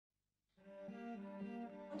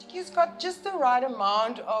Montagu's got just the right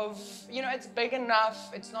amount of, it's big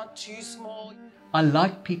enough, it's not too small. I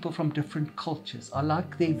like people from different cultures. I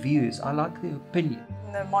like their views. I like their opinion.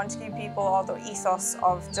 The Montagu people are the ethos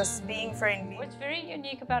of just being friendly. What's very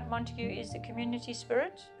unique about Montagu is the community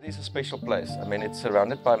spirit. It is a special place. I mean, it's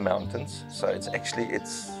surrounded by mountains, so it's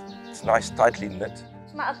nice, tightly knit.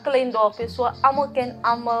 Maar 'n klein dorpie, so almal ken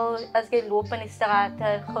almal as jy loop in die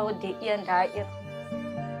strate, gou die een daai een.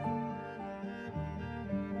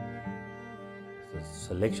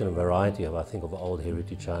 Selection and variety of, I think, of old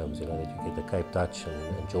heritage homes, that you get the Cape Dutch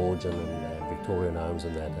and Georgian and Victorian homes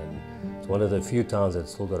and that, and it's one of the few towns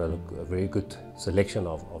that's still got a very good selection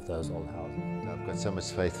of those old houses. I've got so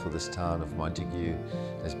much faith for this town of Montagu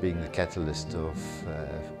as being the catalyst of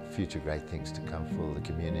future great things to come for the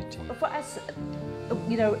community. For us,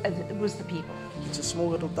 it was the people. It's a small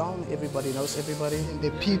little town, everybody knows everybody. And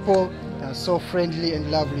the people are so friendly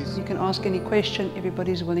and lovely. You can ask any question,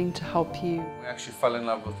 everybody's willing to help you. We actually fell in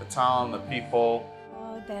love with the town, the people.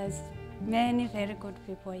 Oh, there's many very good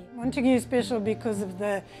people here. Montagu is special because of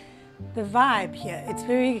the vibe here. It's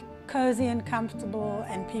very cozy and comfortable,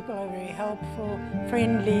 and people are very helpful,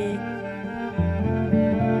 friendly.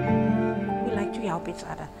 We like to help each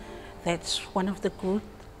other. That's one of the good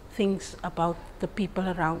things about the people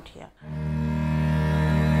around here.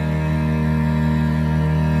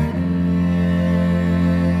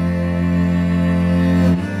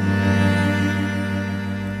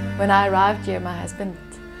 When I arrived here, my husband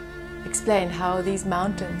explained how these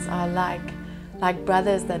mountains are like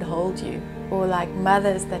brothers that hold you, or like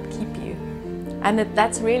mothers that keep you. And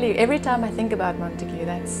that's really, every time I think about Montagu,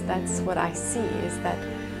 that's what I see, is that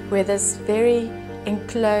we're this very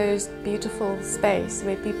enclosed, beautiful space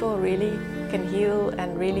where people really can heal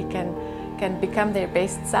and really can become their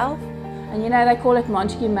best self. And they call it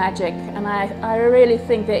Montagu Magic, and I really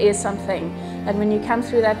think there is something that when you come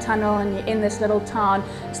through that tunnel and you're in this little town,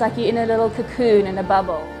 it's like you're in a little cocoon in a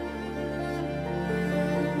bubble.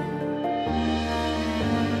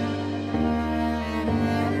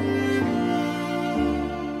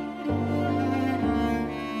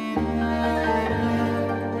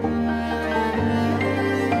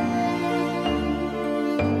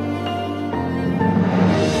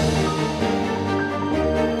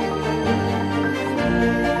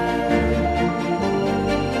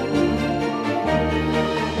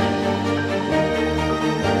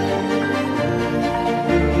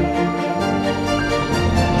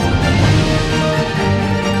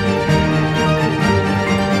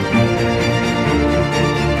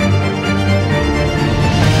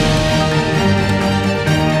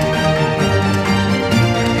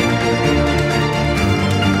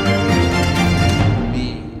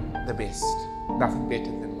 Nothing better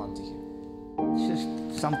than Montagu. It's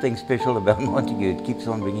just something special about Montagu. It keeps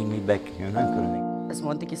on bringing me back, kind of thing. Dis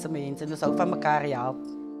Montagu se mense, ons hou van mekaar help.